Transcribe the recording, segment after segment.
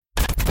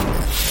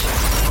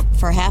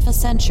For half a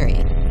century,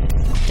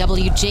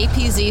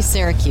 WJPZ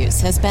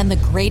Syracuse has been the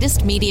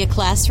greatest media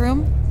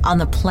classroom on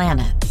the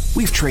planet.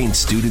 We've trained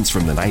students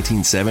from the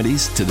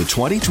 1970s to the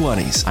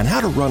 2020s on how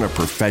to run a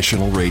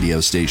professional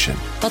radio station.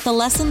 But the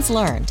lessons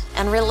learned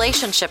and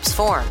relationships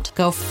formed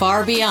go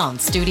far beyond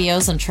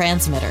studios and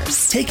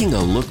transmitters. Taking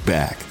a look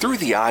back through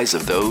the eyes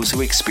of those who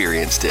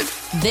experienced it.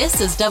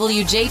 This is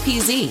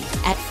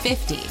WJPZ at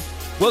 50.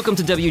 Welcome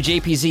to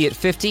WJPZ at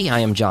 50. I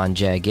am John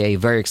Jagay.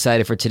 Very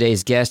excited for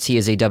today's guest. He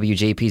is a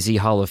WJPZ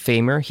Hall of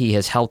Famer. He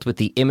has helped with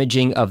the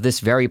imaging of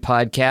this very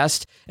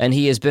podcast, and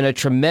he has been a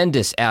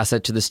tremendous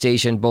asset to the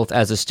station, both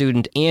as a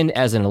student and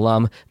as an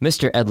alum.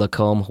 Mr. Ed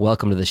LaComb,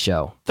 welcome to the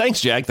show.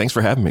 Thanks, Jag. Thanks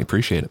for having me.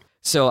 Appreciate it.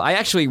 So I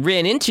actually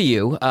ran into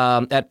you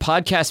at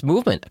Podcast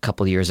Movement a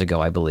couple years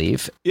ago, I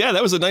believe. Yeah,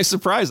 that was a nice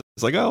surprise.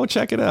 It's like, oh,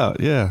 check it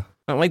out. Yeah.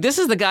 I'm like, this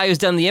is the guy who's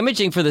done the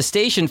imaging for the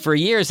station for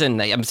years,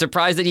 and I'm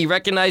surprised that he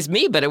recognized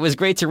me, but it was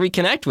great to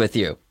reconnect with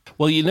you.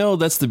 Well, you know,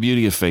 that's the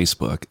beauty of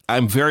Facebook.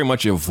 I'm very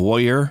much a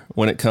voyeur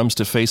when it comes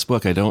to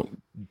Facebook. I don't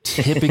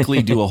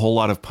typically do a whole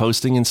lot of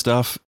posting and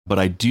stuff, but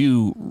I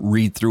do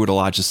read through it a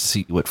lot just to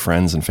see what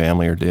friends and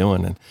family are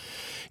doing. And,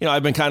 you know,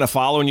 I've been kind of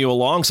following you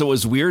along, so it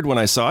was weird when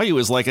I saw you. It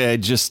was like I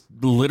had just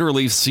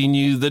literally seen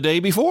you the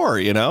day before,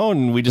 you know,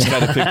 and we just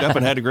kind of picked up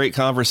and had a great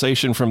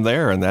conversation from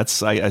there. And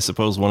that's, I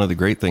suppose, one of the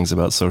great things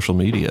about social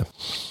media.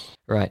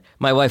 Right.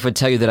 My wife would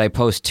tell you that I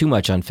post too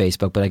much on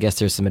Facebook, but I guess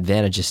there's some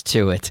advantages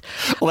to it.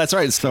 Well, that's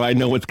right. So I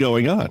know what's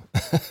going on.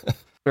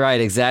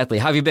 Right, exactly.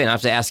 How have you been? I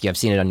have to ask you. I've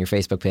seen it on your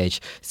Facebook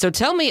page. So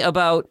tell me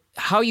about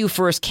how you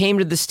first came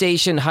to the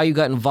station, how you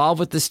got involved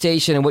with the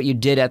station, and what you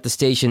did at the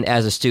station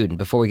as a student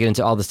before we get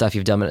into all the stuff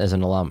you've done as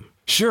an alum.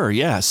 Sure,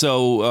 yeah.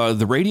 So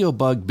the radio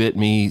bug bit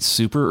me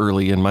super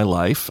early in my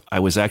life. I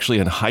was actually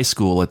in high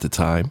school at the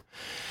time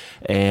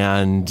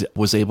and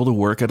was able to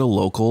work at a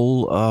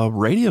local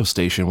radio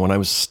station when I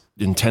was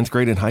in 10th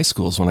grade in high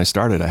school is when I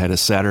started. I had a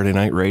Saturday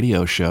night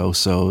radio show,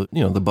 so,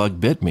 you know, the bug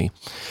bit me.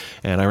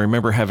 And I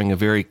remember having a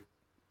very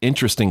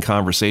interesting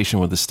conversation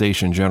with the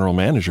station general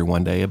manager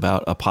one day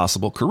about a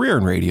possible career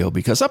in radio,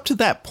 because up to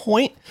that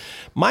point,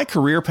 my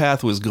career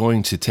path was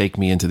going to take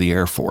me into the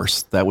Air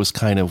Force. That was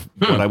kind of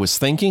what I was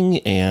thinking,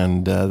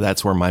 and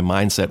that's where my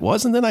mindset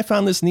was. And then I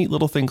found this neat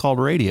little thing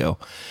called radio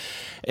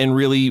and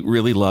really,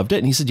 really loved it.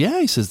 And he said, yeah,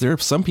 he says, there are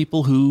some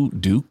people who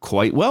do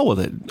quite well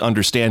with it,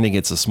 understanding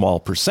it's a small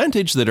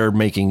percentage that are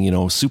making, you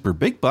know, super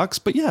big bucks.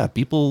 But yeah,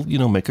 people, you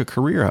know, make a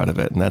career out of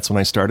it. And that's when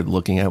I started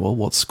looking at, well,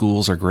 what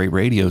schools are great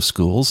radio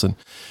schools? And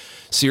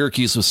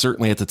Syracuse was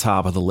certainly at the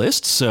top of the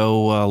list.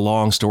 So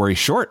long story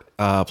short,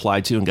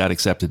 applied to and got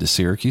accepted to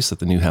Syracuse at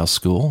the Newhouse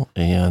School.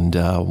 And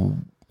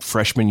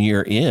freshman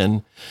year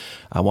in,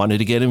 I wanted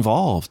to get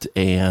involved.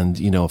 And,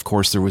 you know, of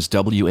course, there was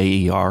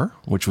WAER,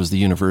 which was the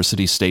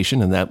university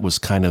station. And that was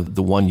kind of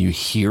the one you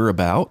hear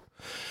about.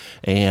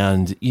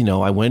 And, you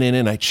know, I went in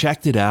and I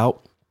checked it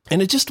out.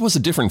 And it just was a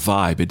different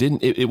vibe.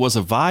 It was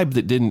a vibe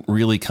that didn't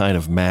really kind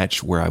of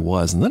match where I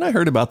was. And then I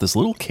heard about this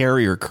little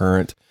carrier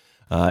current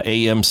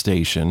AM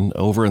station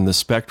over in the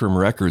Spectrum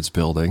Records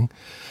building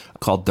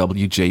called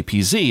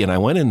WJPZ. And I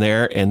went in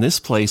there, and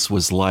this place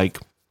was like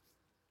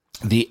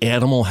the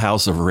Animal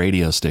House of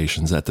radio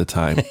stations at the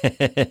time.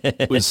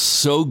 It was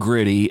so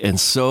gritty and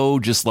so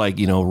just like,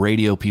 you know,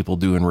 radio people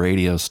doing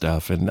radio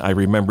stuff. And I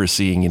remember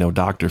seeing, you know,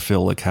 Dr.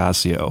 Phil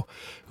LaCasio,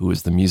 who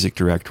was the music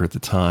director at the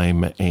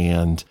time,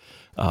 and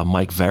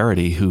Mike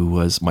Verity, who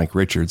was Mike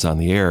Richards on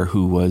the air,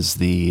 who was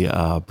the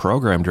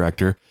program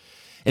director.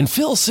 And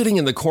Phil sitting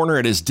in the corner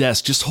at his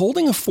desk, just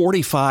holding a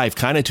 45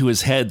 kind of to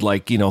his head,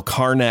 like, you know,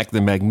 Karnak the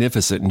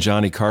Magnificent and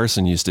Johnny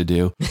Carson used to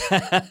do.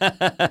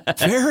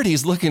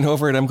 Verity's looking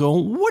over at him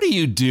going, what are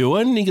you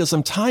doing? And he goes,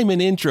 I'm timing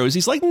intros.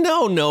 He's like,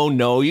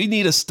 no, you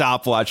need a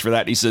stopwatch for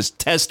that. And he says,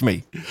 test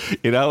me,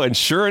 you know, and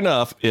sure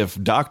enough, if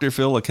Dr.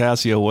 Phil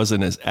LaCasio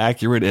wasn't as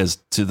accurate as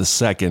to the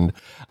second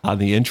on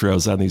the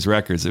intros on these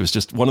records, it was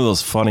just one of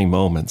those funny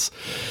moments.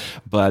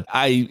 But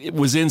I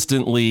was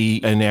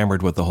instantly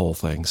enamored with the whole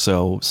thing.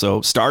 So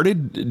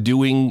started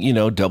doing, you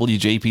know,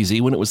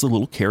 WJPZ when it was the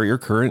little carrier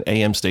current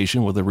AM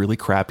station with a really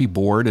crappy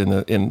board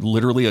and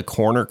literally a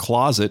corner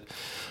closet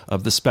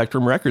of the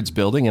Spectrum Records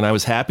building. And I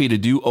was happy to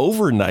do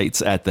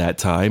overnights at that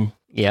time.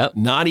 Yep.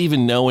 Not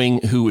even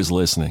knowing who was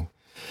listening.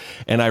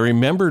 And I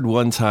remembered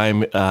one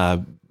time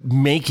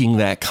making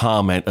that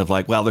comment of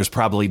like, well, there's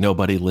probably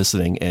nobody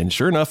listening. And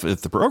sure enough,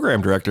 if the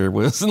program director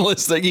wasn't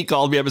listening, he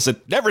called me up and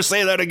said, never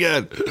say that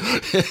again.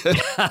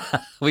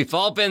 We've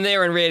all been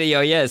there in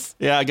radio, yes.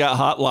 Yeah, I got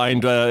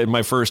hotlined in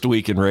my first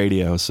week in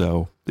radio,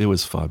 so it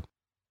was fun.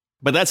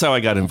 But that's how I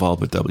got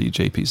involved with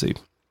WJPZ.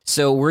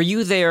 So were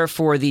you there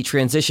for the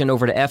transition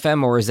over to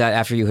FM, or is that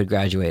after you had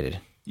graduated?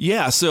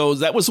 Yeah, so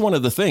that was one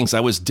of the things. I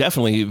was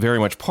definitely very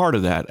much part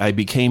of that. I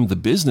became the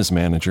business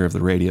manager of the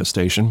radio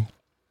station.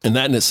 And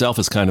that in itself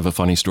is kind of a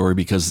funny story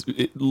because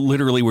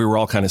literally we were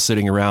all kind of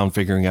sitting around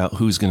figuring out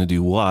who's going to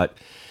do what.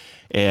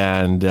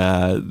 And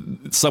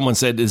someone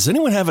said, does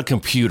anyone have a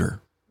computer?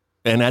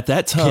 And at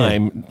that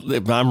time,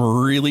 I'm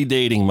really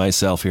dating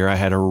myself here. I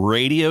had a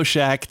Radio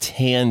Shack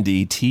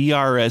Tandy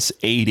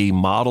TRS-80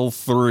 Model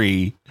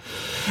 3.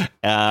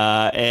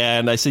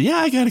 And I said, yeah,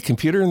 I got a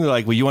computer. And they're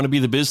like, well, you want to be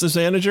the business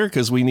manager?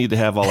 Because we need to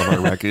have all of our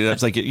records. I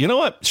was like, you know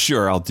what?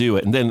 Sure, I'll do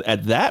it. And then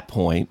at that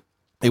point,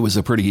 it was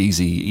a pretty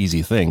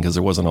easy thing because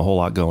there wasn't a whole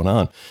lot going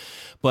on.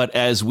 But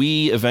as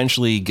we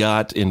eventually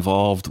got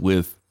involved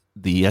with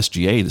the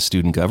SGA, the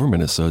Student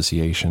Government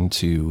Association,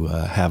 to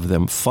have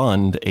them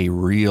fund a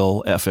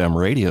real FM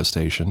radio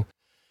station.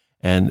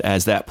 And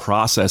as that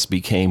process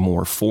became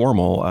more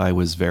formal, I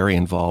was very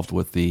involved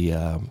with the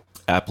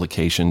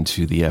application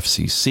to the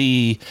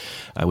FCC.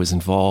 I was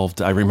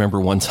involved. I remember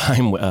one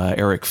time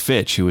Eric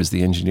Fitch, who was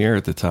the engineer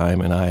at the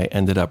time, and I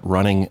ended up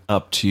running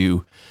up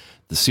to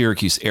the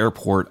Syracuse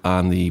airport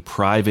on the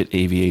private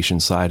aviation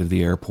side of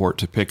the airport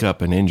to pick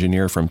up an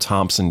engineer from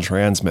Thompson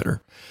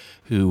Transmitter,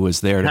 who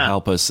was there to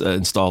help us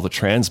install the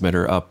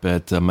transmitter up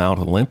at Mount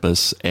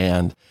Olympus.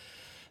 And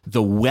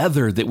the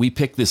weather that we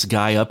picked this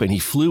guy up, and he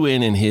flew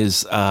in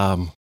his,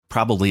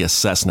 probably a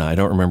Cessna. I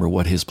don't remember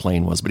what his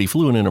plane was, but he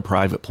flew in a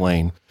private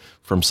plane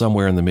from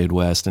somewhere in the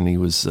Midwest. And he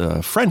was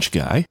a French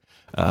guy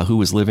who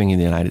was living in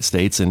the United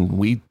States. And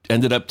we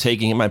ended up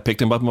taking him. I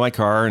picked him up in my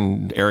car,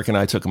 and Eric and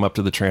I took him up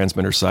to the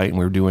transmitter site, and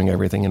we were doing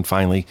everything. And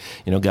finally,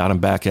 got him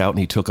back out, and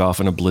he took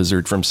off in a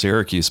blizzard from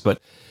Syracuse. But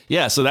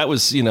yeah, so that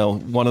was,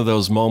 one of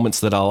those moments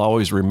that I'll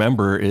always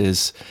remember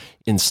is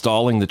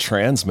installing the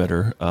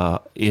transmitter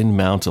in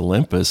Mount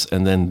Olympus.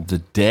 And then the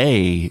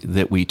day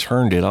that we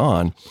turned it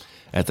on,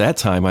 at that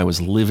time, I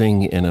was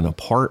living in an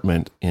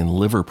apartment in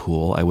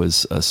Liverpool. I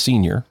was a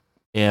senior.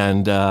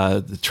 And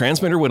the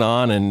transmitter went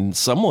on, and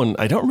someone,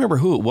 I don't remember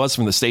who it was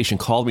from the station,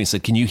 called me and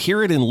said, can you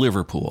hear it in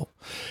Liverpool?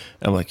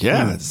 And I'm like,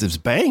 yeah, it's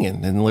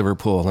banging in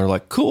Liverpool. And they're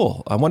like,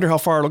 cool. I wonder how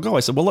far it'll go. I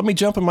said, well, let me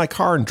jump in my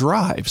car and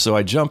drive. So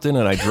I jumped in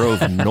and I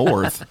drove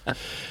north.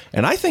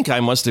 And I think I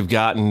must have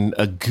gotten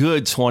a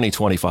good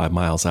 25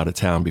 miles out of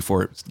town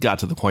before it got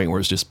to the point where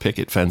it was just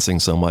picket fencing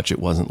so much it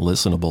wasn't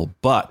listenable.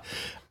 But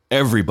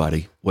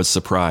everybody was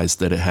surprised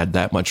that it had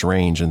that much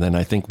range. And then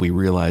I think we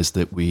realized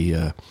that we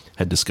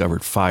had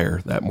discovered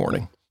fire that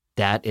morning.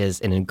 That is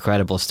an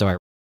incredible story.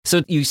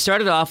 So you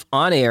started off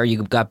on air,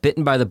 you got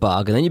bitten by the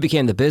bug, and then you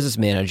became the business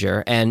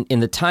manager. And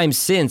in the time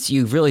since,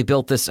 you've really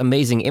built this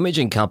amazing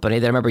imaging company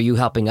that I remember you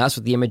helping us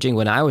with the imaging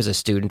when I was a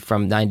student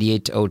from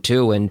 98 to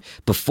 02 and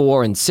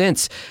before and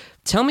since.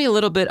 Tell me a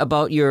little bit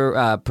about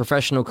your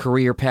professional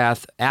career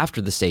path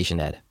after the station,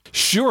 Ed.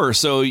 Sure.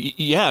 So,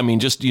 yeah,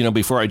 just,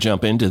 before I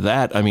jump into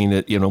that,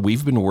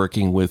 we've been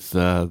working with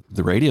the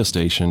radio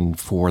station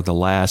for the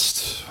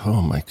last,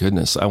 oh my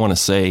goodness, I want to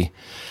say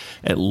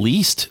at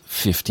least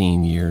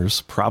 15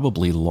 years,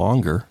 probably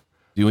longer,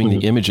 doing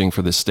the imaging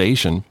for the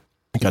station.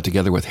 I got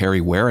together with Harry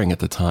Waring at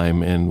the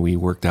time, and we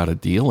worked out a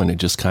deal, and it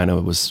just kind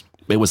of was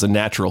a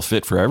natural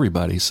fit for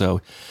everybody.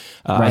 So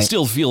I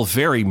still feel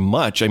very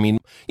much, a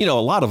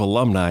lot of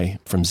alumni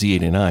from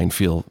Z89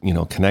 feel,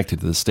 connected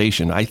to the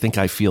station. I think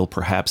I feel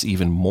perhaps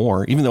even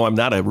more, even though I'm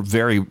not a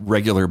very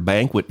regular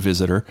banquet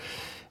visitor.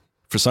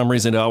 For some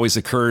reason, it always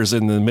occurs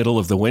in the middle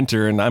of the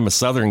winter, and I'm a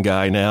Southern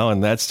guy now,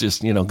 and that's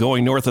just,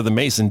 going north of the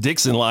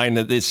Mason-Dixon line,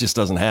 it just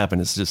doesn't happen.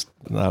 It's just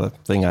not a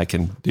thing I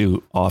can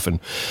do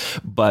often.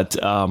 But,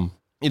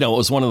 it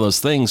was one of those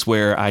things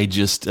where I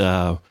just,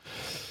 I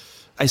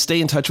stay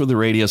in touch with the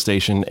radio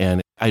station,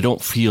 and I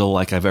don't feel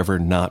like I've ever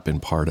not been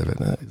part of it,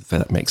 if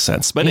that makes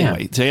sense. But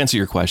anyway, to answer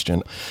your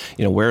question,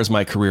 where's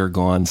my career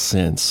gone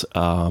since?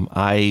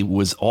 I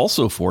was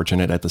also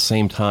fortunate at the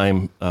same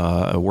time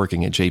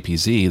working at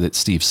JPZ that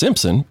Steve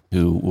Simpson,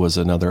 who was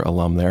another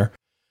alum there,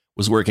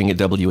 was working at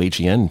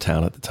WHEN in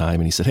town at the time.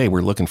 And he said, hey,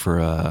 we're looking for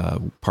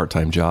a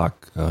part-time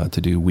jock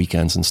to do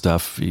weekends and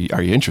stuff.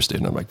 Are you interested?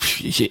 And I'm like,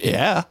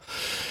 yeah.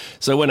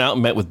 So I went out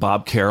and met with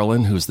Bob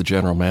Carolyn, who's the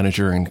general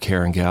manager, and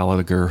Karen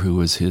Gallagher, who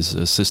was his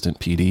assistant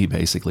PD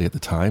basically at the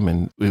time.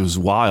 And it was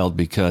wild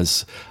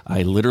because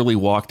I literally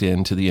walked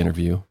into the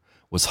interview,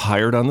 was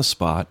hired on the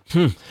spot,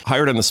 to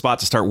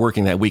start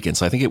working that weekend.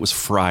 So I think it was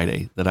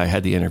Friday that I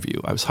had the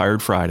interview. I was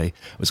hired Friday.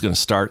 I was going to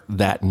start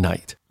that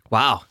night.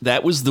 Wow.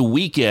 That was the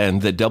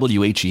weekend that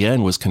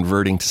WHEN was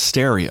converting to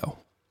stereo.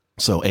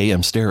 So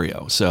AM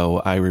stereo. So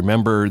I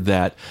remember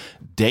that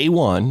day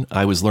one,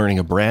 I was learning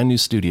a brand new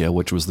studio,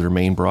 which was their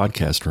main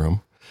broadcast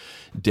room.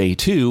 Day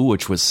two,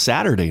 which was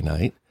Saturday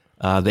night,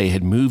 they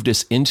had moved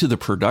us into the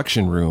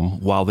production room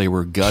while they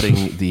were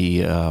gutting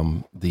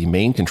the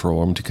main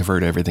control room to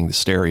convert everything to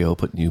stereo,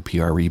 put new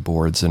PRE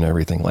boards and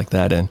everything like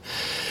that in.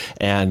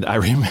 And I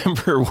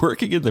remember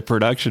working in the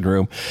production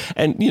room,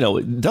 and,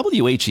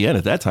 WHEN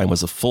at that time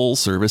was a full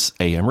service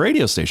AM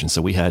radio station.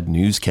 So we had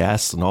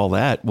newscasts and all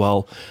that.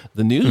 Well,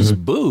 the news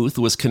booth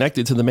was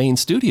connected to the main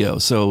studio.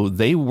 So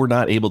they were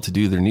not able to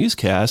do their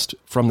newscast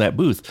from that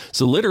booth.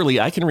 So literally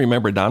I can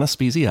remember Donna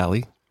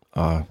Speziali,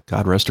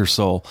 God rest her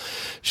soul.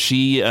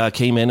 She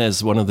came in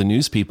as one of the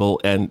news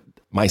people, and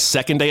my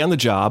second day on the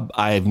job,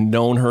 I've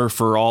known her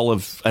for all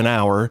of an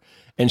hour,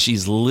 and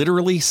she's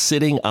literally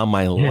sitting on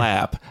my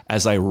lap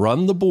as I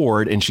run the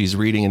board, and she's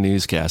reading a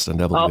newscast on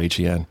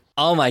WHEN.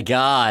 Oh my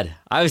God.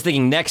 I was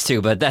thinking next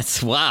to, but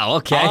that's, wow,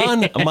 okay.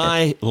 On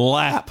my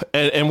lap.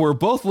 And we're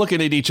both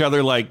looking at each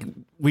other like,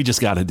 we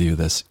just got to do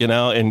this,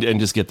 and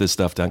just get this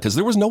stuff done. Because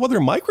there was no other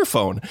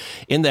microphone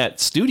in that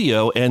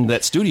studio. And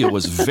that studio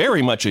was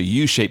very much a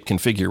U-shaped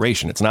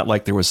configuration. It's not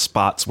like there was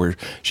spots where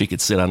she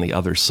could sit on the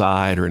other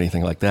side or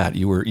anything like that.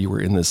 You were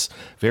in this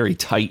very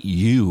tight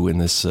U in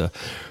this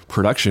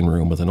production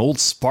room with an old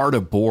Sparta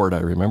board. I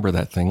remember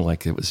that thing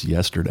like it was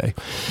yesterday.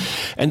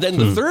 And then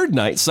the third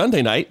night,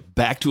 Sunday night,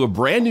 back to a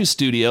brand new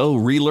studio,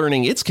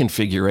 relearning its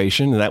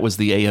configuration. And that was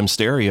the AM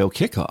stereo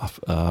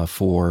kickoff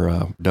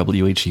for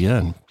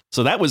WHEN.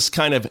 So that was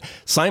kind of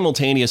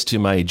simultaneous to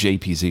my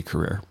JPZ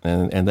career.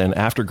 And then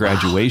after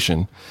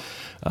graduation,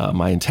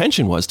 my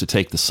intention was to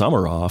take the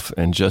summer off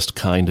and just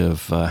kind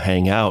of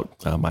hang out.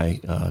 My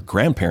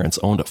grandparents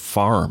owned a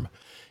farm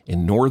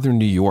in northern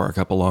New York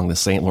up along the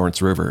St.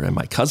 Lawrence River. And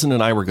my cousin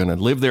and I were going to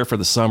live there for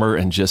the summer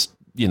and just,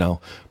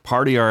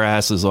 party our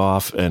asses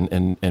off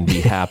and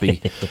be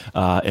happy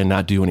and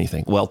not do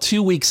anything. Well,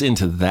 2 weeks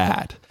into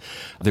that,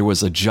 there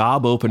was a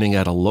job opening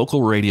at a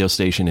local radio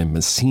station in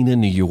Messina,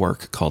 New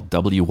York called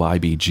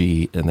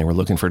WYBG, and they were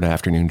looking for an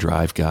afternoon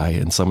drive guy.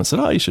 And someone said,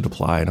 you should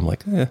apply. And I'm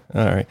like, all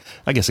right,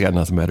 I guess I got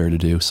nothing better to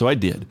do. So I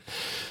did.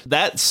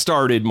 That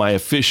started my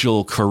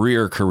official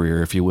career,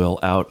 if you will,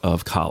 out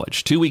of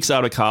college. 2 weeks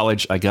out of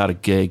college, I got a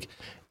gig.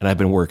 And I've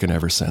been working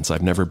ever since.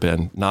 I've never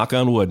been, knock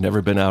on wood,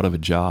 never been out of a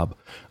job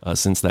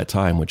since that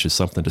time, which is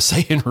something to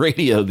say in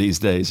radio these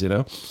days,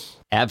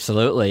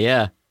 Absolutely,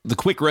 yeah. The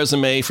quick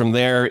resume from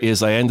there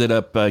is I ended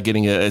up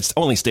it's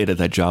only stayed at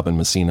that job in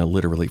Messina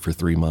literally for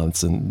 3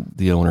 months. And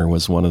the owner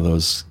was one of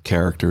those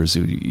characters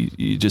who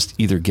you just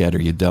either get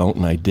or you don't.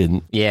 And I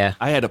didn't. Yeah.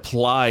 I had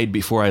applied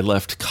before I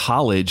left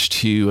college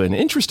to an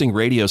interesting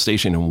radio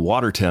station in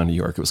Watertown, New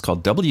York. It was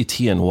called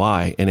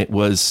WTNY. And it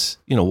was,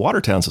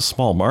 Watertown's a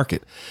small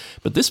market.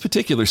 But this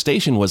particular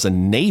station was a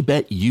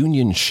NABET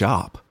union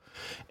shop.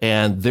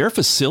 And their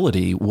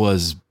facility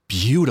was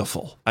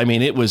beautiful. I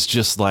mean, it was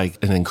just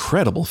like an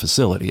incredible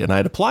facility. And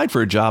I'd applied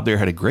for a job there,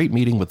 had a great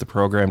meeting with the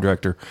program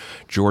director,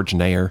 George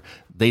Nair.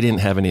 They didn't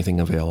have anything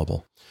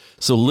available.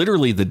 So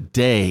literally the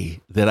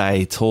day that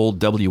I told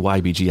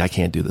WYBG, I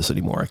can't do this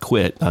anymore, I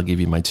quit, I'll give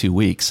you my 2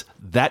 weeks.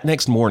 That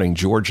next morning,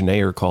 George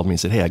Nair called me and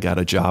said, hey, I got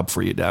a job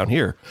for you down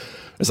here.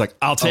 It's like,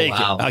 I'll take it.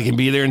 I can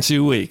be there in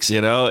 2 weeks,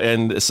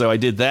 And so I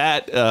did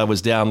that,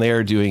 was down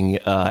there doing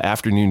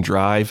afternoon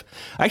drive.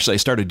 Actually, I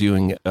started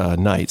doing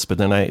nights, but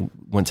then I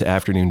went to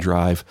afternoon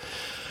drive.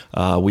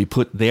 We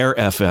put their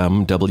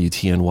FM,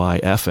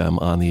 WTNY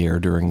FM, on the air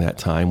during that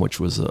time, which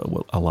was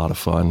a lot of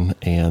fun.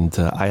 And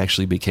I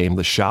actually became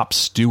the shop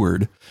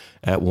steward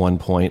at one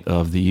point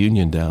of the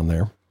union down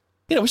there.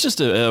 It was just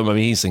an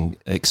amazing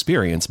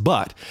experience,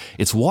 but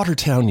it's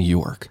Watertown, New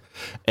York.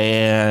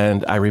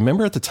 And I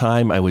remember at the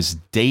time I was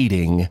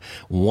dating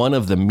one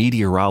of the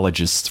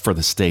meteorologists for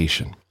the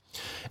station.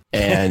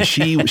 And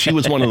she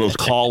was one of those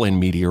call-in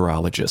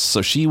meteorologists.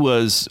 So she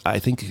was, I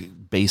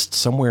think, based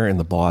somewhere in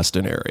the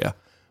Boston area.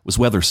 It was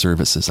Weather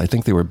Services. I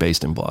think they were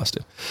based in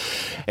Boston.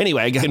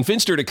 Anyway, I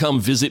convinced her to come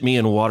visit me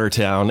in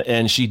Watertown,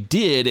 and she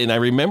did. And I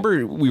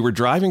remember we were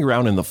driving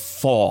around in the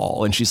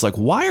fall, and she's like,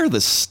 why are the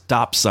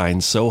stop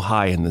signs so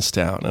high in this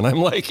town? And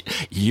I'm like,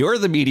 you're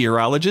the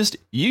meteorologist.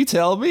 You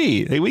tell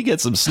me. Hey, we get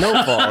some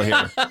snowfall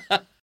here.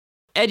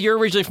 Ed, you're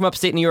originally from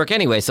upstate New York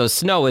anyway, so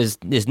snow is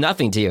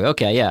nothing to you.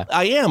 Okay, yeah.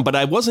 I am, but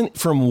I wasn't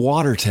from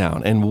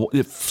Watertown. And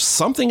if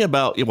something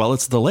about, well,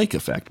 it's the lake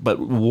effect, but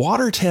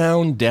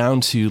Watertown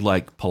down to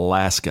like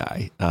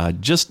Pulaski,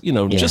 just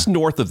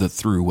north of the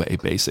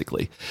thruway,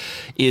 basically,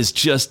 is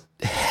just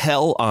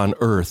hell on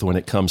earth when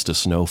it comes to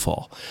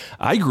snowfall.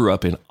 I grew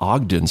up in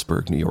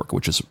Ogdensburg, New York,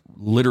 which is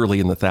literally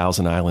in the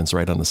Thousand Islands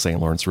right on the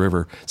St. Lawrence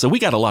River. So we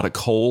got a lot of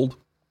cold.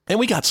 And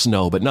we got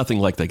snow, but nothing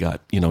like they got,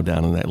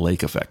 down in that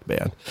lake effect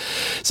band.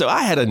 So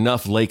I had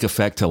enough lake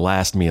effect to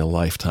last me a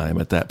lifetime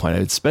at that point. I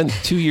had spent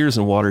 2 years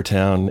in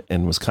Watertown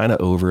and was kind of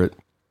over it.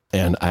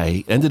 And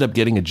I ended up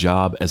getting a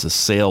job as a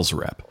sales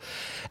rep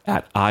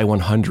at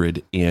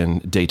I-100 in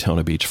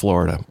Daytona Beach,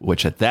 Florida,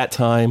 which at that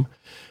time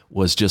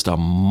was just a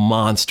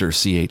monster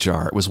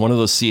CHR. It was one of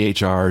those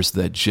CHRs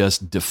that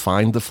just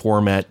defined the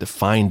format,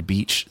 defined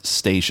beach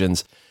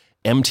stations.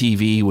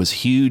 MTV was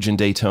huge in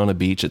Daytona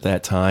Beach at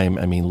that time.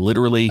 I mean,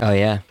 literally,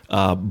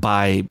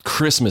 by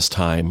Christmas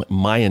time,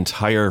 my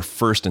entire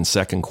first and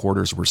second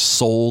quarters were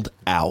sold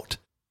out.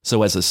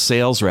 So as a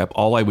sales rep,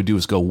 all I would do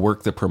is go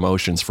work the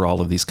promotions for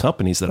all of these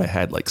companies that I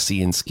had, like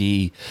Sea and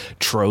Ski,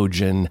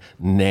 Trojan,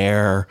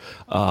 Nair,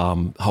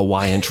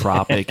 Hawaiian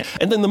Tropic.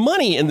 And then the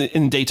money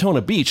in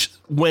Daytona Beach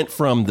went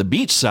from the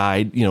beach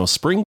side,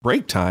 spring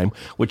break time,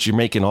 which you're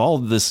making all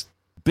of this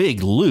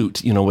big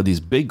loot, with these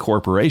big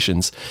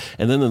corporations.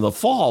 And then in the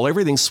fall,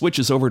 everything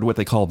switches over to what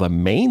they call the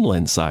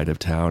mainland side of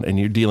town. And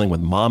you're dealing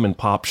with mom and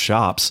pop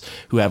shops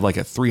who have like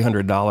a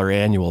 $300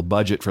 annual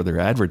budget for their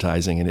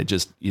advertising. And it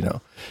just,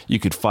 you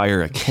could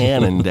fire a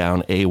cannon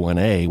down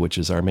A1A, which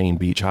is our main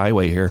beach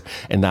highway here,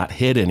 and not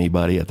hit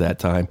anybody at that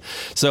time.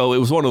 So it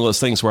was one of those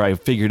things where I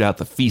figured out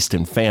the feast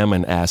and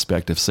famine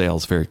aspect of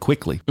sales very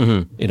quickly.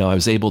 Mm-hmm. I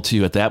was able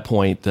to, at that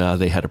point,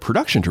 they had a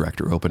production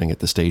director opening at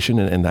the station.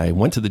 And I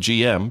went to the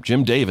GM,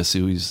 Jim Davis,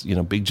 who's,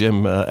 Big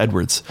Jim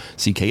Edwards,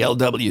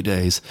 CKLW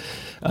days.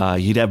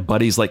 You'd have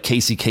buddies like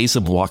Casey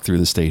Kasem walk through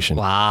the station.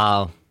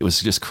 Wow. It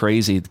was just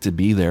crazy to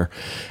be there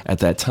at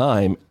that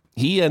time.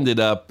 He ended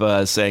up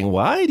saying,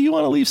 why do you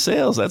want to leave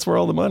sales? That's where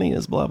all the money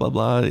is, blah, blah,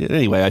 blah.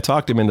 Anyway, I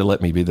talked him into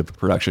letting me be the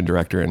production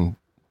director, and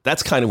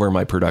that's kind of where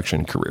my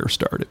production career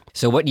started.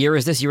 So what year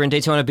is this? You were in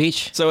Daytona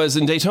Beach? So I was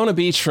in Daytona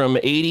Beach from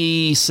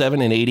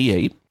 87 and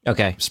 88.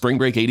 Okay. Spring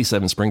break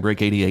 87, spring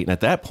break 88. And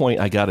at that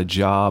point, I got a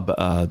job.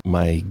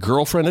 My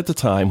girlfriend at the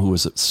time, who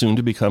was soon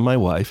to become my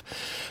wife,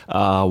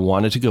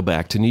 wanted to go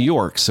back to New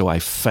York. So I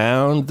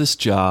found this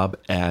job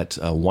at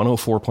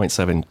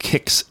 104.7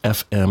 Kicks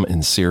FM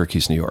in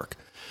Syracuse, New York.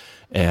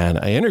 And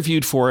I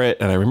interviewed for it.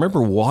 And I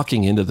remember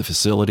walking into the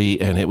facility,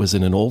 and it was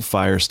in an old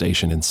fire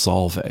station in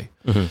Solvay.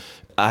 Mm-hmm.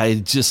 I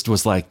just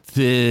was like,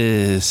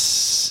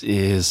 this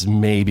is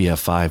maybe a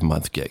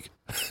 5-month gig.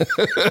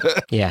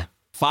 Yeah.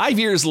 5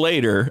 years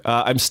later,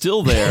 I'm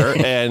still there,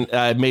 and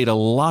I made a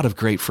lot of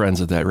great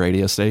friends at that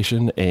radio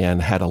station and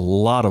had a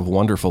lot of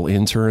wonderful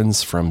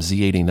interns from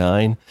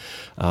Z89,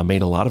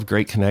 made a lot of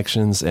great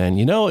connections. And,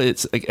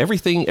 it's like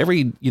everything,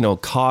 every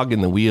cog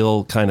in the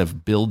wheel kind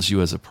of builds you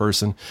as a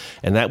person.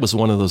 And that was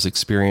one of those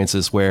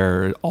experiences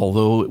where,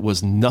 although it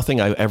was nothing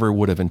I ever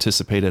would have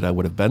anticipated I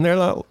would have been there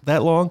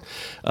that long,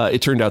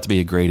 it turned out to be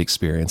a great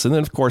experience. And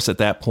then, of course, at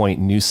that point,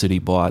 New City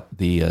bought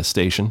the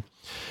station.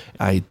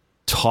 I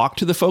talked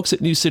to the folks at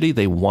New City.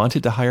 They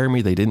wanted to hire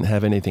me. They didn't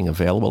have anything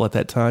available at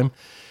that time.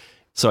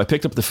 So I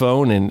picked up the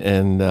phone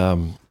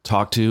and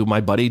talked to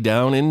my buddy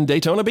down in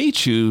Daytona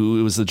Beach,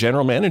 who was the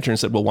general manager, and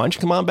said, well, why don't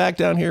you come on back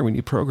down here? We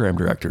need program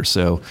director.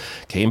 So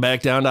came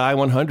back down to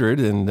I-100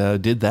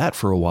 and did that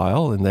for a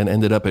while, and then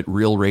ended up at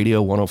Real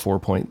Radio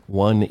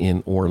 104.1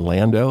 in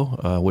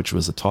Orlando, which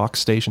was a talk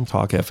station,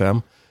 Talk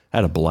FM.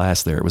 Had a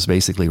blast there. It was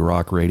basically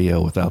rock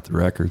radio without the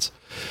records.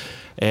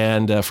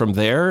 And from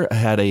there, I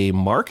had a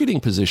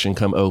marketing position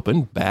come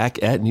open back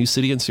at New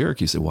City in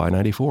Syracuse at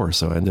Y94.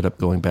 So I ended up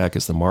going back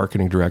as the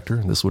marketing director.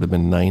 This would have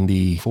been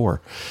 94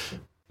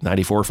 for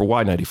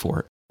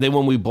Y94. Then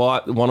when we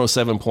bought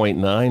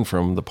 107.9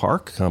 from the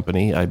Park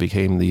Company, I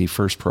became the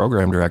first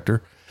program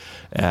director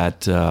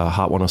at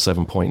Hot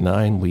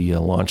 107.9. We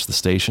launched the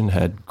station,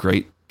 had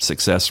great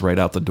success right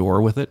out the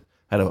door with it.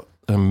 Had an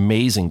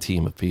amazing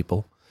team of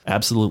people.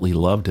 Absolutely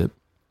loved it.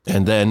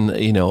 And then,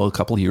 a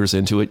couple of years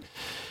into it,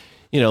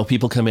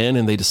 people come in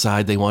and they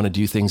decide they want to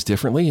do things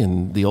differently.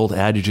 And the old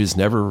adage is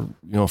never,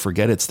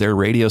 forget it's their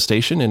radio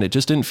station. And it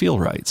just didn't feel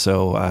right.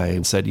 So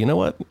I said, you know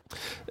what?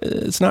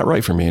 It's not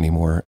right for me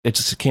anymore. It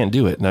just can't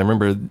do it. And I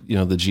remember,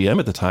 the GM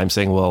at the time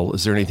saying, well,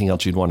 is there anything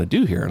else you'd want to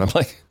do here? And I'm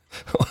like,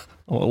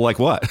 well, like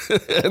what?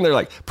 And they're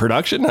like,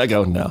 production? I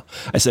go, no.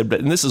 I said,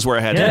 and this is where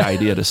I had the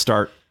idea to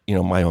start,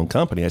 my own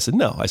company. I said,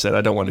 no. I said,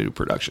 I don't want to do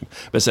production.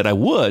 But I said, I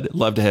would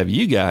love to have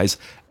you guys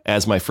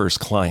as my first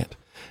client.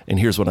 And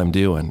here's what I'm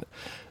doing.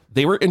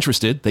 They were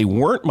interested. They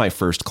weren't my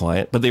first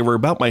client, but they were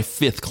about my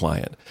 5th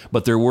client.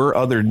 But there were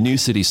other New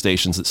City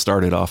stations that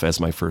started off as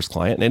my first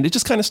client. And it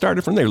just kind of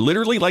started from there,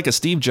 literally like a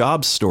Steve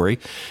Jobs story.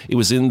 It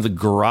was in the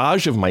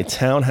garage of my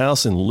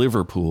townhouse in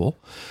Liverpool.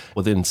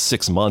 Within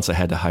 6 months, I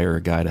had to hire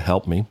a guy to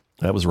help me.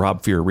 That was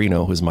Rob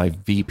Fiorino, who's my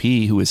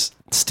VP, who is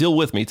still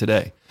with me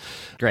today.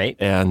 Great.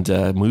 And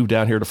moved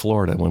down here to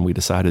Florida when we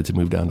decided to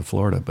move down to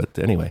Florida. But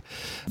anyway,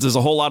 there's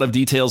a whole lot of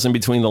details in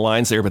between the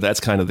lines there, but that's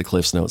kind of the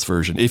Cliff's Notes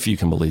version, if you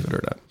can believe it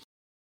or not.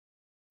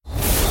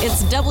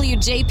 It's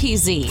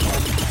WJPZ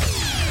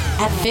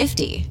at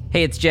 50.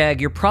 Hey, it's Jag.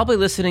 You're probably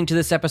listening to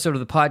this episode of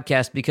the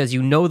podcast because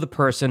you know the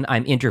person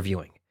I'm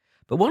interviewing.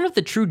 But one of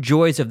the true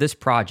joys of this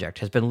project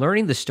has been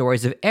learning the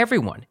stories of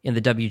everyone in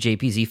the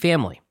WJPZ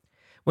family.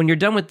 When you're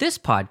done with this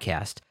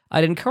podcast,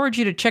 I'd encourage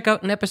you to check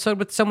out an episode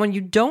with someone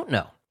you don't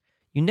know.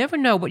 You never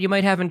know what you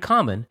might have in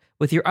common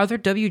with your other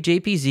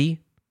WJPZ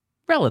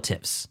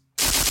relatives.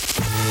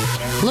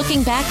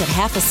 Looking back at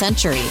half a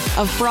century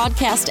of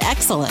broadcast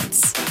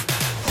excellence.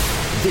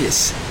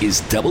 This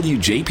is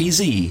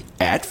WJPZ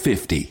at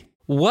 50.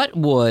 What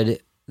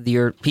would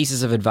your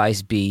pieces of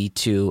advice be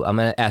to, I'm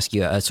going to ask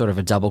you a sort of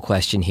a double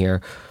question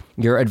here,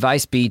 your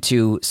advice be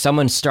to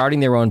someone starting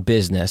their own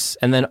business?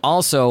 And then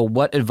also,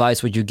 what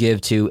advice would you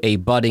give to a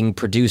budding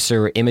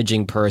producer,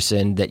 imaging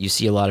person that you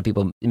see a lot of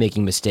people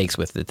making mistakes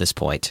with at this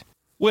point?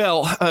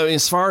 Well,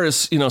 as far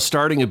as,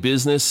 starting a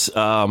business,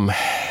 it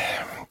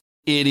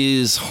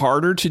is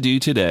harder to do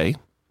today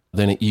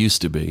than it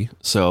used to be.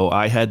 So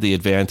I had the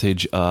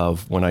advantage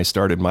of when I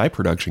started my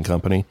production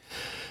company,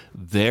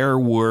 there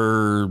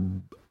were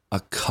a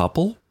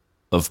couple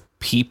of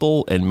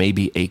people and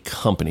maybe a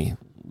company,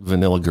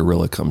 Vanilla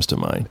Gorilla comes to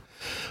mind,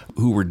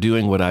 who were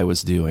doing what I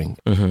was doing.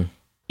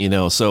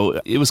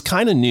 So it was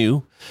kind of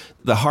new.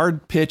 The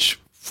hard pitch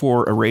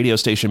for a radio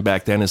station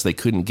back then is they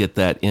couldn't get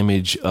that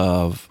image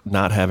of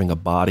not having a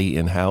body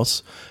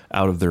in-house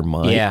out of their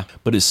mind. Yeah.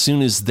 But as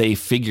soon as they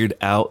figured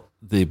out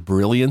the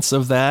brilliance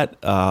of that,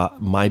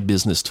 my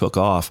business took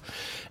off.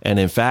 And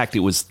in fact, it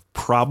was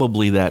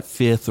probably that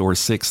fifth or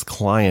sixth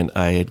client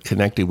I had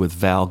connected with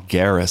Val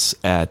Garris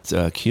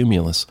at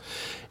Cumulus.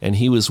 And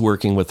he was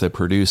working with a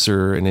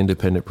producer, an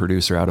independent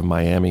producer out of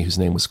Miami, whose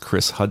name was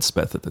Chris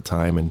Hudspeth at the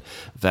time. And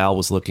Val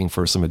was looking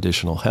for some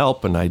additional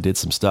help, and I did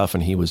some stuff,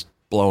 and he was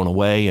blown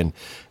away. And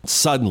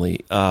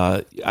suddenly,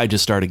 I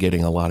just started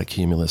getting a lot of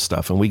Cumulus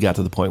stuff. And we got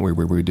to the point where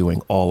we were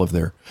doing all of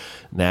their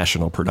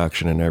national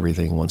production and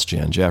everything once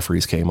Jan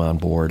Jeffries came on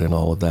board and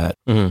all of that.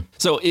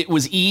 So it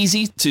was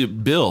easy to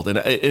build. And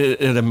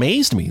it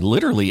amazed me.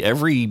 Literally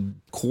every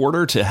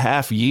quarter to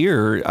half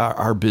year,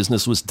 our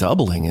business was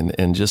doubling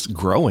and just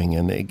growing.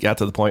 And it got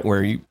to the point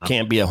where you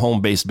can't be a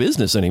home-based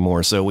business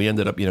anymore. So we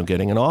ended up,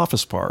 getting an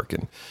office park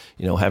and,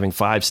 having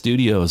 5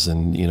 studios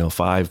and,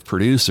 5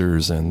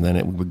 producers. And then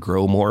it would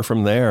grow more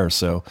from there.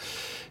 So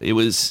it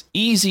was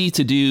easy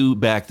to do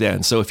back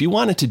then. So if you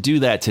wanted to do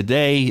that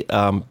today,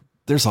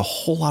 there's a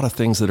whole lot of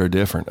things that are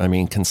different. I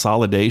mean,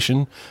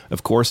 consolidation,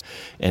 of course.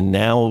 And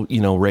now,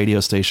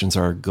 radio stations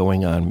are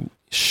going on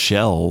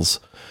shells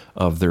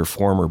of their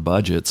former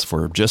budgets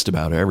for just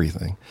about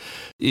everything.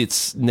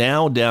 It's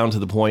now down to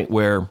the point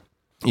where,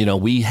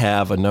 we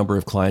have a number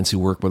of clients who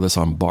work with us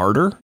on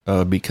barter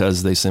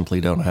because they simply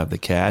don't have the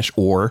cash,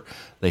 or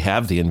they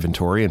have the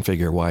inventory and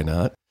figure, why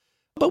not?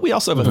 But we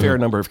also have a fair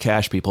number of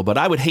cash people. But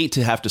I would hate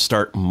to have to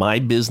start my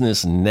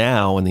business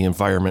now in the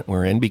environment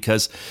we're in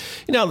because,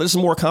 there's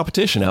more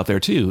competition out there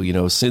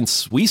too.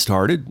 Since we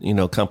started,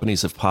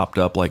 companies have popped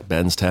up like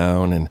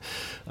Benstown and,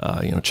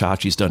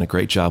 Chachi's done a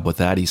great job with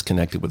that. He's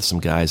connected with some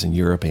guys in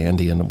Europe,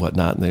 Andy and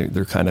whatnot, and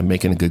they're kind of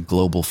making a good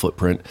global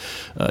footprint.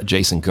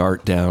 Jason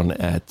Gart down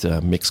at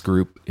Mix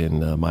Group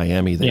in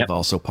Miami, they've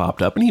also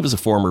popped up. And he was a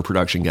former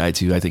production guy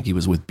too. I think he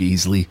was with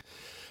Beasley.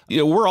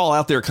 We're all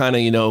out there kind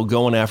of,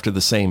 going after the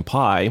same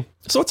pie.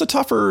 So it's a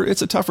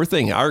tougher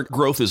thing. Our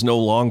growth is no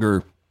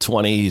longer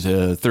 20 to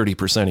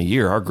 30% a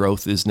year. Our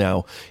growth is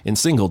now in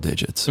single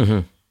digits.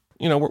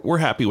 We're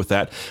happy with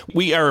that.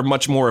 We are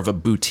much more of a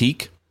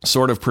boutique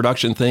sort of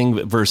production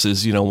thing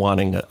versus,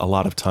 wanting a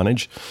lot of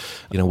tonnage.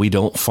 We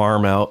don't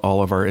farm out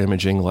all of our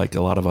imaging like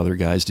a lot of other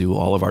guys do.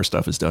 All of our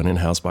stuff is done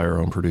in-house by our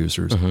own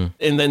producers.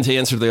 And then to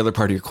answer the other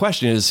part of your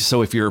question is,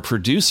 so if you're a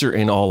producer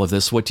in all of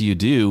this, what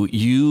do?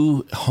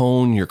 You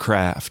hone your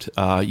craft.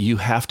 You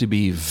have to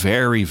be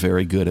very,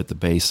 very good at the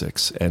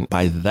basics. And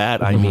by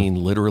that, I mean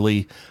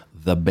literally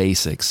the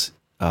basics.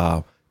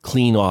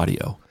 Clean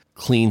audio,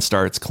 clean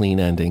starts, clean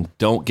ending.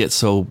 Don't get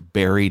so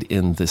buried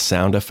in the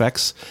sound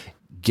effects.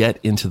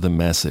 Get into the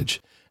message.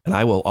 And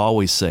I will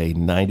always say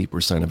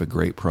 90% of a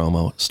great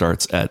promo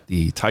starts at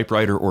the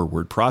typewriter or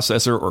word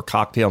processor or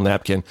cocktail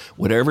napkin,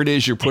 whatever it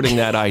is you're putting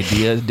that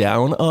idea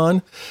down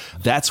on.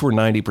 That's where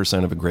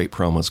 90% of a great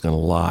promo is going to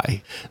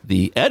lie.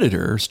 The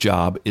editor's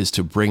job is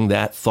to bring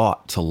that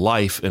thought to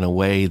life in a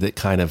way that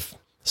kind of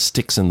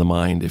sticks in the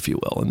mind, if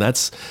you will. And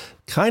that's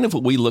kind of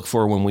what we look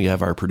for when we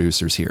have our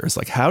producers here. It's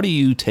like, how do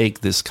you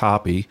take this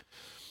copy,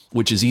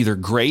 which is either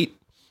great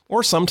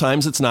or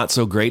sometimes it's not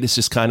so great. It's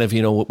just kind of,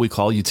 what we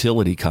call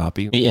utility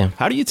copy. Yeah.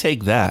 How do you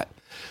take that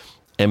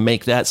and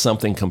make that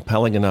something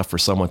compelling enough for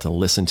someone to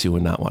listen to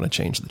and not want to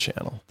change the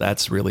channel?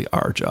 That's really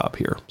our job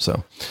here.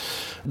 So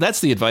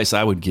that's the advice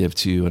I would give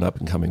to an up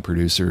and coming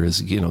producer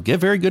is, get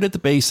very good at the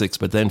basics,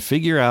 but then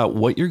figure out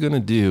what you're going to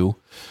do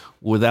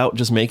without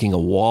just making a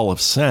wall of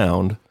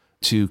sound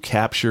to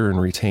capture and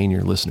retain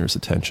your listeners'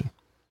 attention.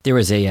 There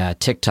was a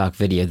TikTok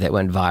video that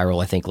went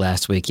viral, I think,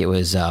 last week. It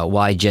was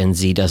why Gen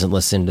Z doesn't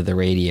listen to the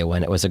radio,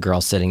 and it was a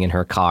girl sitting in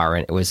her car,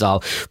 and it was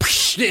all,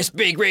 this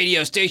big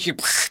radio station,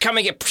 come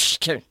and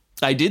get...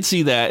 I did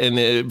see that,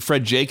 and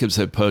Fred Jacobs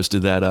had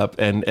posted that up,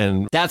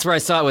 and that's where I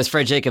saw it was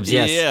Fred Jacobs,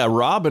 yes. Yeah,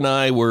 Rob and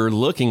I were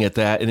looking at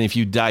that, and if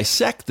you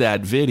dissect that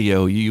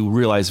video, you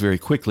realize very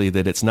quickly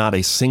that it's not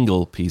a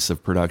single piece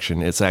of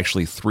production. It's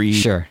actually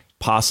 3,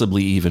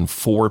 possibly even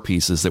 4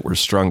 pieces that were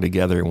strung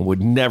together and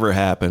would never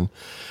happen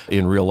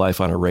in real life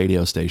on a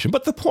radio station.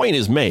 But the point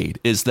is made,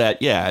 is that,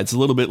 it's a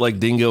little bit like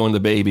Dingo and the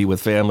Baby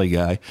with Family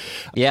Guy.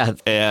 Yeah.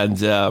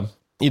 And,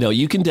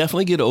 you can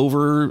definitely get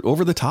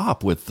over the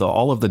top with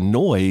all of the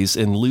noise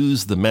and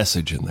lose the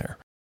message in there.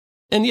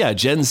 And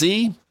Gen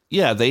Z,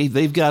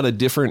 they've got a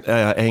different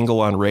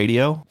angle on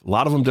radio. A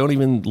lot of them don't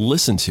even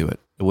listen to it,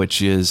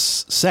 which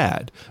is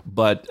sad.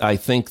 But I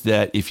think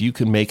that if you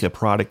can make a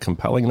product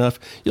compelling enough,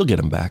 you'll get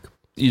them back.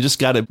 You just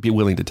got to be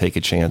willing to take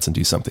a chance and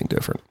do something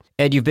different.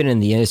 Ed, you've been in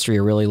the industry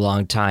a really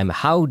long time.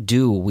 How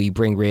do we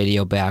bring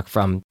radio back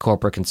from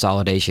corporate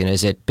consolidation?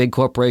 Is it big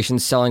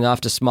corporations selling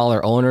off to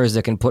smaller owners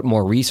that can put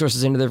more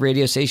resources into the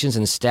radio stations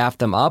and staff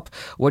them up?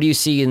 What do you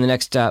see in the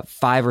next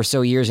 5 or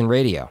so years in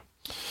radio?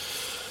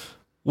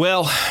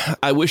 Well,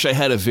 I wish I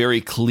had a very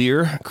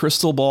clear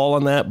crystal ball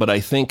on that, but I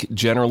think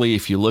generally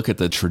if you look at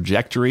the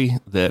trajectory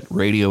that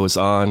radio is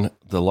on,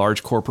 the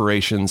large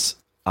corporations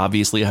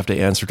obviously have to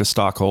answer to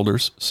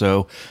stockholders.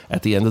 So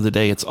at the end of the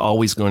day, it's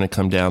always going to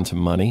come down to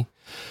money.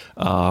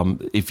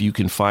 If you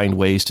can find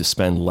ways to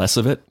spend less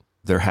of it,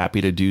 they're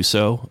happy to do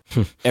so.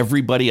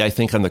 Everybody, I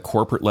think, on the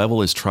corporate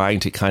level is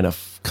trying to kind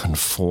of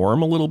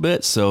conform a little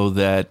bit so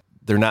that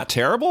they're not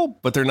terrible,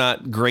 but they're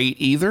not great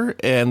either.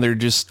 And they're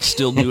just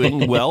still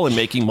doing well and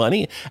making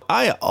money.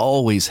 I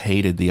always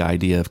hated the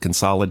idea of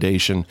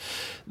consolidation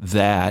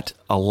that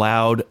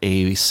allowed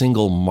a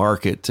single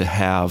market to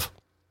have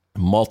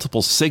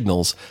multiple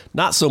signals,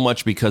 not so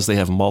much because they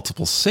have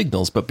multiple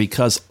signals, but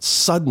because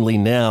suddenly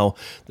now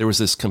there was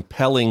this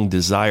compelling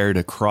desire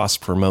to cross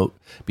promote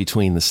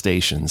between the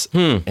stations.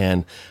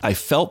 And I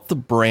felt the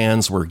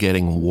brands were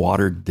getting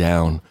watered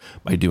down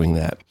by doing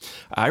that.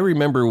 I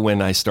remember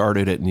when I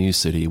started at New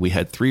City, we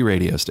had 3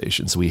 radio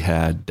stations. We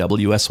had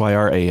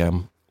WSYR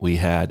AM, we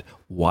had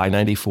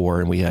Y94,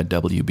 and we had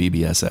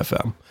WBBS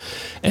FM.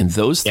 And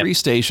those 3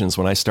 stations,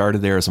 when I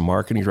started there as a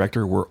marketing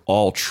director, were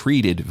all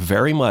treated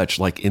very much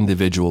like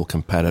individual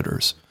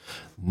competitors.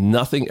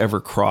 Nothing ever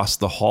crossed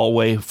the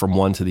hallway from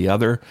one to the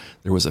other.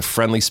 There was a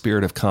friendly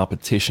spirit of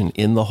competition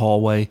in the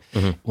hallway.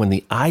 When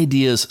the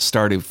ideas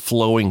started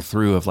flowing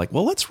through of like,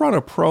 well, let's run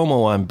a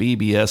promo on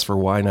BBS for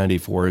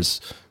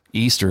Y94's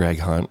Easter egg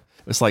hunt.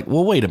 It's like,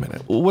 well, wait a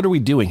minute. What are we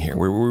doing here?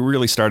 We're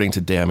really starting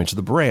to damage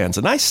the brands.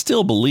 And I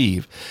still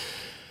believe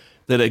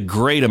that a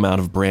great amount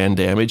of brand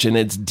damage and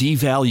its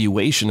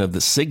devaluation of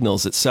the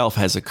signals itself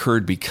has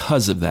occurred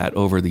because of that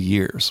over the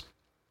years.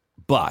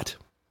 But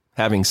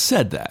having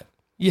said that,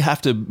 you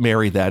have to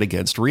marry that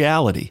against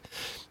reality.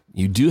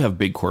 You do have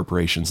big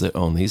corporations that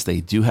own these.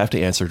 They do have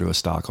to answer to a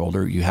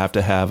stockholder. You have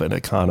to have an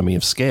economy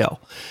of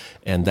scale.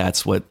 And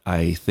that's what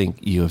I think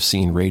you have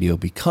seen radio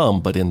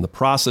become. But in the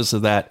process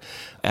of that,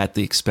 at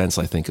the expense,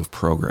 I think, of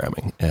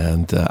programming.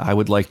 And I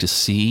would like to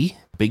see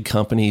big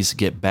companies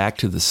get back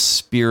to the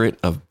spirit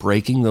of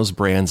breaking those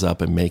brands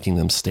up and making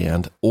them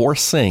stand or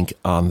sink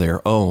on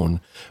their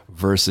own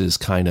versus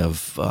kind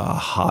of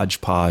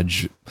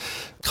hodgepodge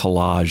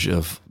collage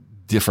of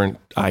different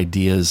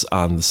ideas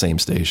on the same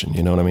station.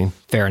 You know what I mean?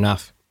 Fair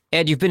enough.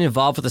 Ed, you've been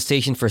involved with the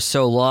station for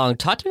so long.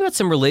 Talk to me about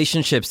some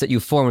relationships that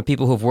you've formed with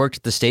people who've worked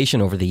at the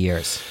station over the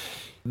years.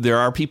 There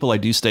are people I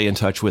do stay in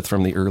touch with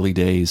from the early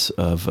days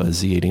of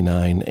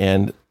Z89.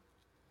 And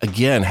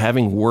again,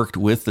 having worked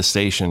with the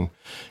station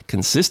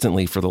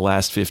consistently for the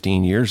last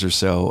 15 years or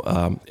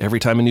so, every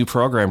time a new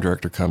program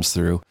director comes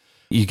through,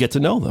 you get to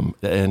know them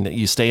and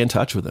you stay in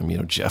touch with them. You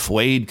know, Jeff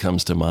Wade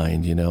comes to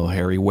mind, you know,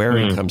 Harry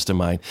Waring comes to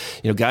mind,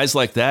 you know, guys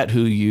like that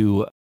who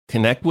you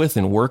connect with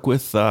and work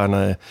with on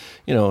a,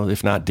 you know,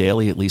 if not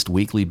daily, at least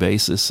weekly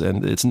basis.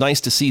 And it's nice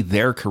to see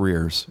their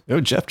careers. You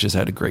know, Jeff just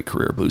had a great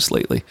career boost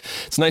lately.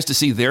 It's nice to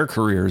see their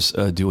careers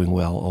doing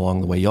well along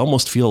the way. You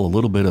almost feel a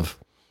little bit of,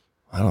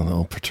 I don't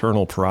know,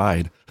 paternal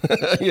pride,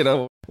 you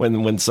know,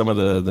 when some of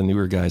the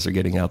newer guys are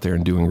getting out there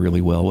and doing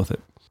really well with it.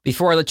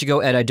 Before I let you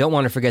go, Ed, I don't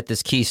want to forget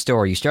this key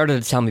story. You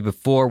started to tell me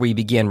before we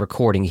began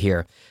recording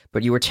here,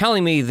 but you were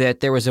telling me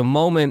that there was a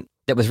moment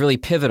that was really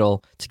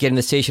pivotal to getting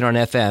the station on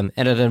FM,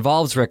 and it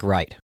involves Rick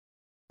Wright.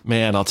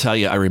 Man, I'll tell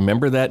you, I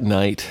remember that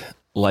night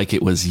like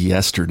it was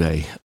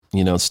yesterday.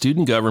 You know,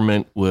 student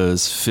government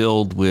was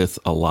filled with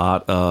a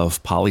lot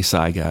of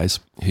poli-sci guys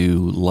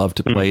who love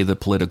to play the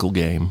political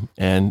game,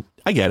 and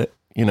I get it.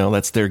 You know,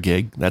 that's their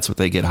gig. That's what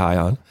they get high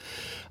on.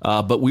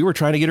 But we were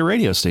trying to get a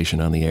radio station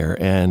on the air,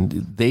 and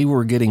they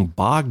were getting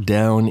bogged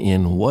down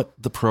in what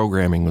the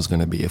programming was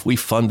going to be. If we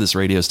fund this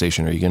radio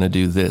station, are you going to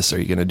do this? Are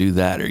you going to do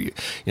that? Or you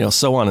know,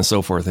 so on and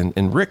so forth.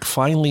 And Rick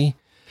finally,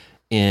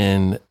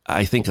 in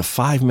I think a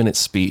 5-minute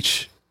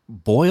speech,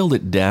 boiled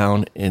it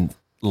down in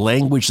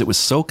language that was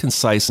so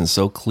concise and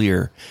so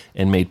clear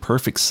and made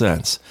perfect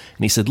sense.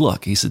 And he said,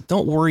 look, he said,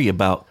 don't worry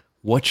about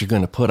what you're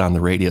going to put on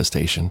the radio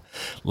station.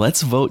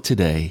 Let's vote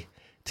today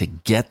to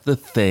get the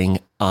thing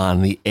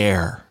on the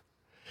air.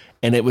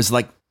 And it was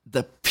like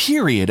the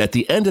period at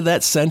the end of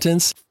that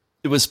sentence,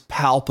 it was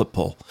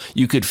palpable.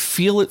 You could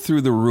feel it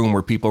through the room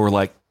where people were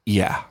like,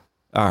 yeah,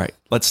 all right,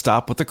 let's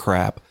stop with the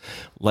crap.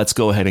 Let's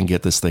go ahead and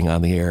get this thing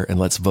on the air and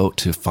let's vote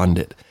to fund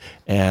it.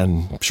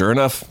 And sure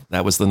enough,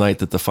 that was the night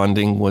that the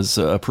funding was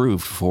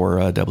approved for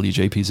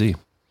WJPZ.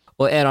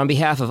 Well, Ed, on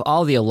behalf of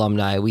all the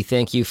alumni, we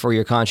thank you for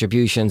your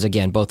contributions,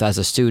 again, both as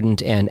a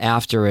student and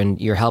after,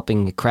 and you're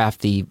helping craft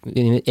the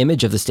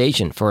image of the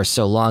station for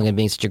so long and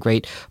being such a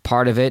great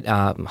part of it,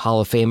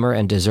 Hall of Famer,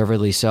 and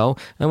deservedly so.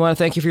 I want to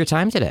thank you for your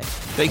time today.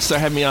 Thanks for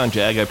having me on,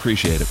 Jag. I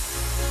appreciate it.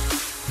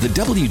 The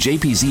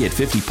WJPZ at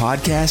 50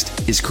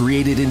 podcast is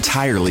created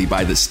entirely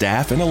by the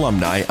staff and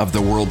alumni of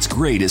the world's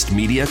greatest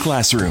media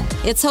classroom.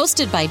 It's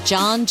hosted by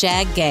John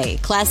Jag Gay,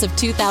 class of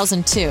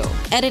 2002.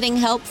 Editing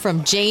help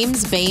from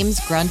James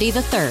Bames Grundy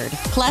III,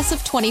 class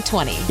of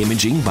 2020.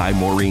 Imaging by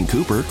Maureen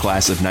Cooper,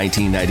 class of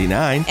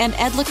 1999. And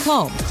Ed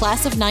LaComb,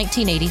 class of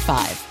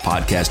 1985.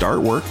 Podcast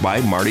artwork by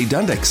Marty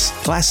Dundix,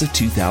 class of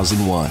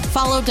 2001.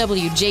 Follow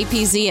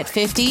WJPZ at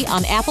 50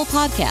 on Apple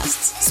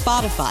Podcasts,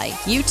 Spotify,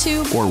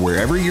 YouTube, or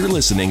wherever you're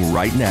listening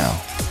right now.